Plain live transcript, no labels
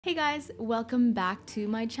Hey guys, welcome back to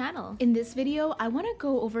my channel. In this video, I want to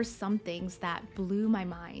go over some things that blew my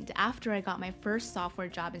mind after I got my first software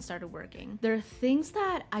job and started working. There are things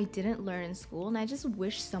that I didn't learn in school and I just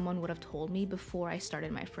wish someone would have told me before I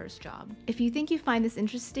started my first job. If you think you find this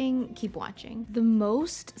interesting, keep watching. The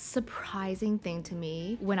most surprising thing to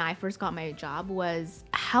me when I first got my job was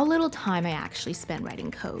how little time I actually spent writing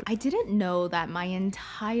code. I didn't know that my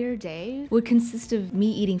entire day would consist of me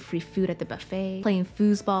eating free food at the buffet, playing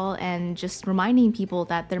foosball, and just reminding people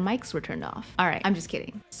that their mics were turned off. Alright, I'm just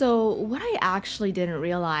kidding. So what I actually didn't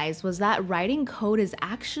realize was that writing code is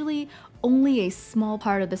actually only a small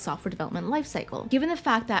part of the software development lifecycle. Given the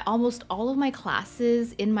fact that almost all of my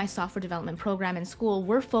classes in my software development program in school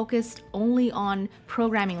were focused only on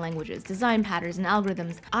programming languages, design patterns, and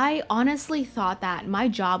algorithms, I honestly thought that my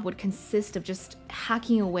job would consist of just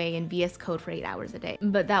hacking away in VS Code for 8 hours a day.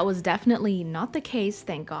 But that was definitely not the case,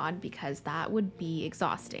 thank God, because that would be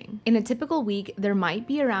exhausting. In a typical week, there might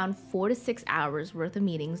be around 4 to 6 hours worth of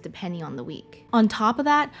meetings depending on the week. On top of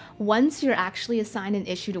that, once you're actually assigned an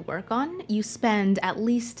issue to work on, you spend at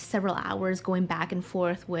least several hours going back and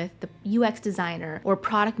forth with the UX designer or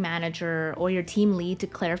product manager or your team lead to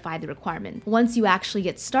clarify the requirement. Once you actually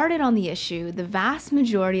get started on the issue, the vast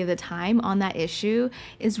majority of the time on that issue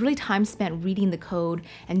is really time spent reading the code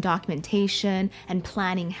and documentation and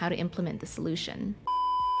planning how to implement the solution.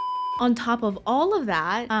 On top of all of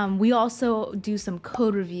that, we also do some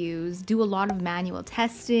code reviews, do a lot of manual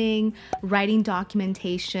testing, writing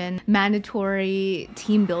documentation, mandatory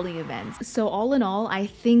team building events. So all in all, I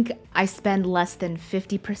think I spend less than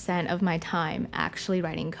 50% of my time actually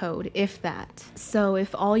writing code, if that. So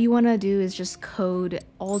if all you want to do is just code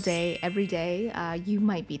all day, every day, you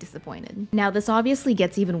might be disappointed. Now, this obviously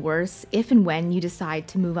gets even worse if and when you decide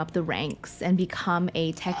to move up the ranks and become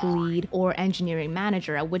a tech lead or engineering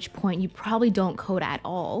manager, at which point you probably don't code at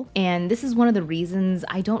all. And this is one of the reasons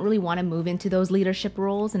I don't really want to move into those leadership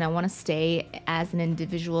roles and I want to stay as an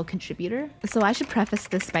individual contributor. So I should preface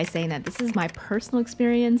this by saying that this is my personal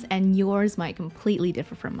experience and yours might completely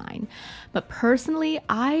differ from mine. But personally,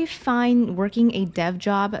 I find working a dev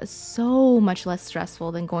job so much less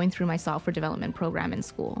stressful than going through my software development program in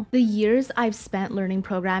school. The years I've spent learning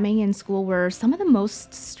programming in school were some of the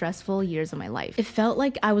most stressful years of my life. It felt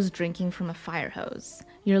like I was drinking from a fire hose.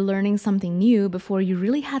 You're learning something new before you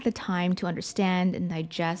really had the time to understand and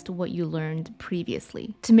digest what you learned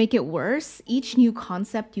previously. To make it worse, each new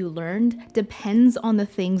concept you learned depends on the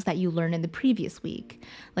things that you learned in the previous week.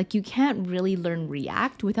 Like, you can't really learn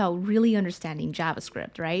React without really understanding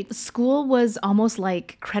JavaScript, right? School was almost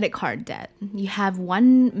like credit card debt. You have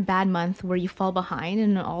one bad month where you fall behind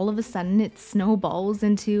and all of a sudden it snowballs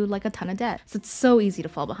into like a ton of debt. So it's so easy to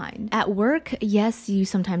fall behind. At work, yes, you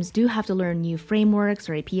sometimes do have to learn new frameworks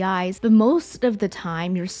or APIs, but most of the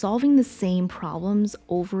time you're solving the same problems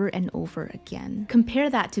over and over again. Compare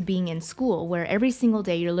that to being in school, where every single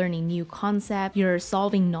day you're learning new concepts, you're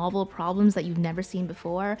solving novel problems that you've never seen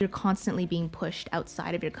before, you're constantly being pushed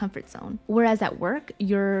outside of your comfort zone. Whereas at work,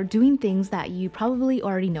 you're doing things that you probably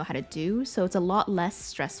already know how to do, so it's a lot less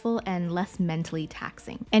stressful and less mentally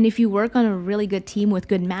taxing. And if you work on a really good team with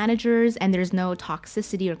good managers and there's no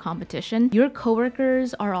toxicity or competition, your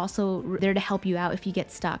coworkers are also there to help you out if you get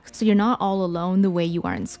stuck, so you're not all alone the way you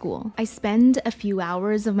are in school. I spend a few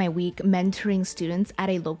hours of my week mentoring students at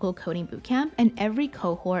a local coding bootcamp, and every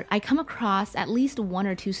cohort I come across at least one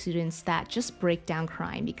or two students that just break down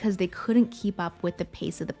crying because they couldn't keep up with the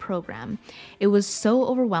pace of the program. It was so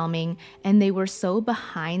overwhelming and they were so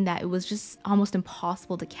behind that it was just almost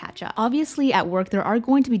impossible to catch up. Obviously at work there are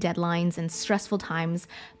going to be deadlines and stressful times,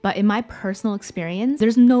 but in my personal experience,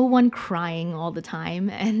 there's no one crying all the time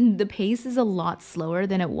and the pace is a lot slower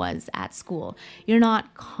than it was at school. You're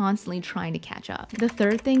not constantly trying to catch up. The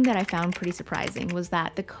third thing that I found pretty surprising was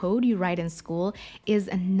that the code you write in school is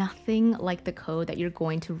nothing like the code that you're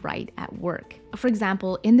going to write at work. For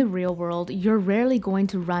example, in the real world, you're rarely going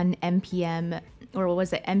to run npm or what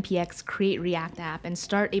was it, npx create React app and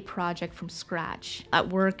start a project from scratch. At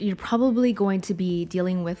work, you're probably going to be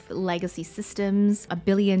dealing with legacy systems, a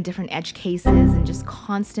billion different edge cases, and just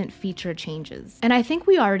constant feature changes. And I think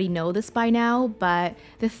we already know this by now, but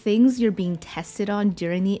the things you're being tested on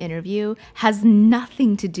during the interview has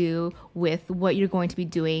nothing to do with what you're going to be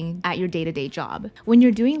doing at your day-to-day job. When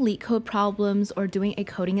you're doing leak code problems or doing a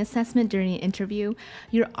coding assessment during an interview,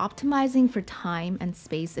 you're optimizing for time and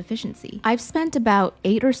space efficiency. I've spent about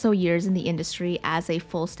 8 or so years in the industry as a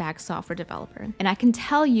full stack software developer, and I can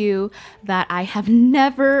tell you that I have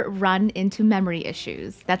never run into memory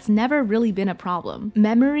issues. That's never really been a problem.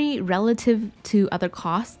 Memory relative to other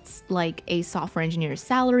costs, like a software engineer's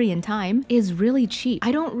salary and time, is really cheap.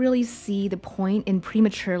 I don't really see the point in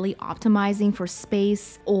prematurely optimizing for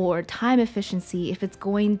space or time efficiency if it's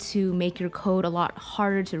going to make your code a lot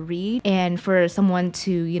harder to read and for someone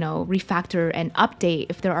to, refactor and update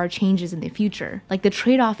if there are changes in the future. Like, the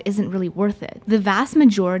trade-off isn't really worth it. The vast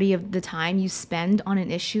majority of the time you spend on an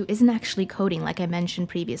issue isn't actually coding, like I mentioned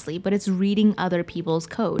previously, but it's reading other people's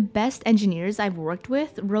code. The best engineers I've worked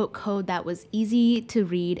with wrote code that was easy to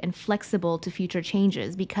read and flexible to future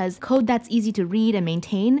changes, because code that's easy to read and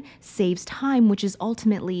maintain saves time, which is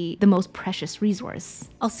ultimately the most precious resource.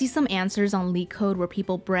 I'll see some answers on LeetCode where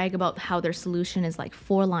people brag about how their solution is like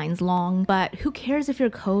 4 lines long, but who cares if your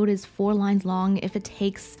code is 4 lines long if it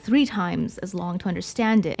takes 3 times as long to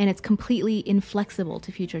understand it and it's completely inflexible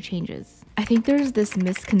to future changes? I think there's this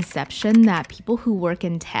misconception that people who work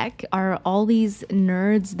in tech are all these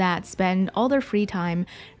nerds that spend all their free time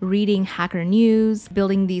reading hacker news,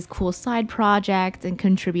 building these cool side projects, and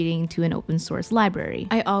contributing to an open source library.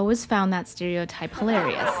 I always found that stereotype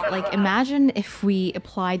hilarious. Like, imagine if we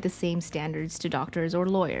applied the same standards to doctors or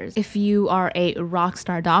lawyers. If you are a rock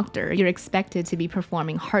star doctor, you're expected to be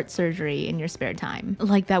performing heart surgery in your spare time.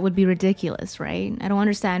 Like, that would be ridiculous, right? I don't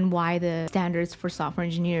understand why the standards for software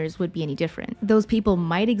engineers would be any different. Those people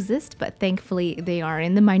might exist, but thankfully they are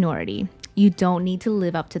in the minority. You don't need to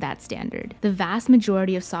live up to that standard. The vast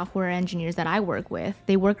majority of software engineers that I work with,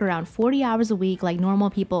 they work around 40 hours a week like normal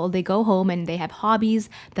people. They go home and they have hobbies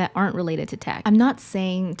that aren't related to tech. I'm not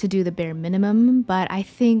saying to do the bare minimum, but I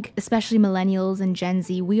think especially millennials and Gen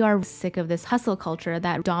Z, we are sick of this hustle culture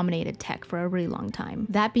that dominated tech for a really long time.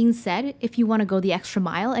 That being said, if you want to go the extra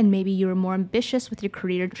mile and maybe you're more ambitious with your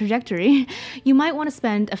career trajectory, you might want to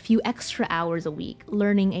spend a few extra hours a week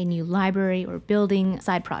learning a new library or building a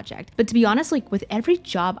side project. But to be honest, like with every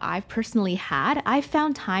job I've personally had, I've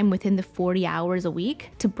found time within the 40 hours a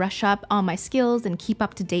week to brush up on my skills and keep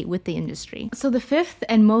up to date with the industry. So the fifth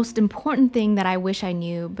and most important thing that I wish I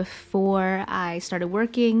knew before I started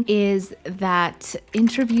working is that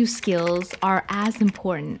interview skills are as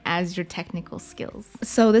important as your technical skills.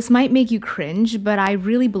 So this might make you cringe, but I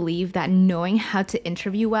really believe that knowing how to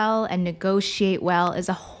interview well and negotiate well is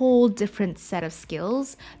a whole different set of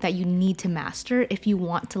skills that you need to master if you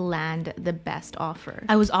want to land the best offer.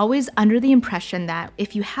 I was always under the impression that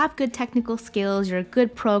if you have good technical skills, you're a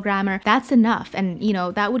good programmer, that's enough. And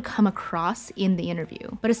that would come across in the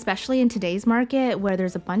interview. But especially in today's market where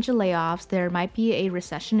there's a bunch of layoffs, there might be a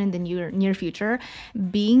recession in the near future,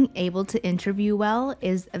 being able to interview well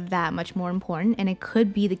is that much more important, and it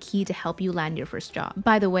could be the key to help you land your first job.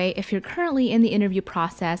 By the way, if you're currently in the interview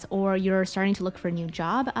process or you're starting to look for a new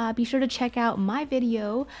job, be sure to check out my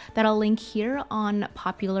video that I'll link here on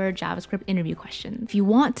popular JavaScript interview questions. If you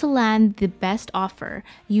want to land the best offer,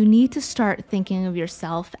 you need to start thinking of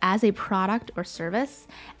yourself as a product or service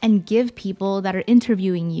and give people that are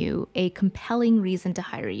interviewing you a compelling reason to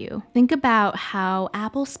hire you. Think about how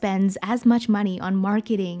Apple spends as much money on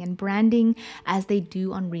marketing and branding as they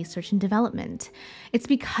do on research and development. It's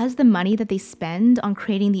because the money that they spend on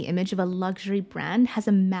creating the image of a luxury brand has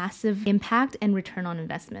a massive impact and return on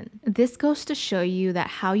investment. This goes to show you that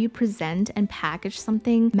how you present and package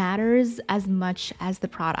something matters as much as the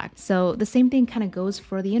product. So the same thing kind of goes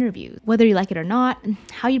for the interview. Whether you like it or not,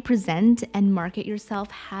 how you present and market yourself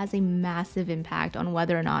has a massive impact on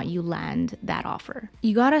whether or not you land that offer.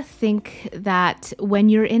 You gotta think that when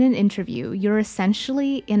you're in an interview, you're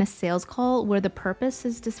essentially in a sales call where the purpose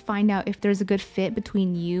is to find out if there's a good fit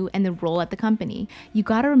between you and the role at the company. You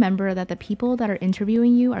gotta remember that the people that are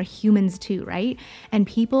interviewing you are humans too, right? And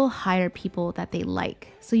people hire people that they like.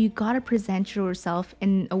 So you gotta present yourself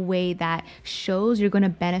in a way that shows you're gonna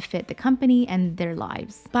benefit the company and their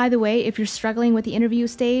lives. By the way, if you're struggling with the interview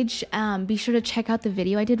stage, be sure to check out the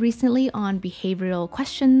video I did recently on behavioral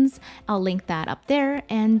questions. I'll link that up there,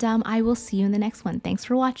 and I will see you in the next one. Thanks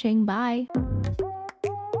for watching. Bye.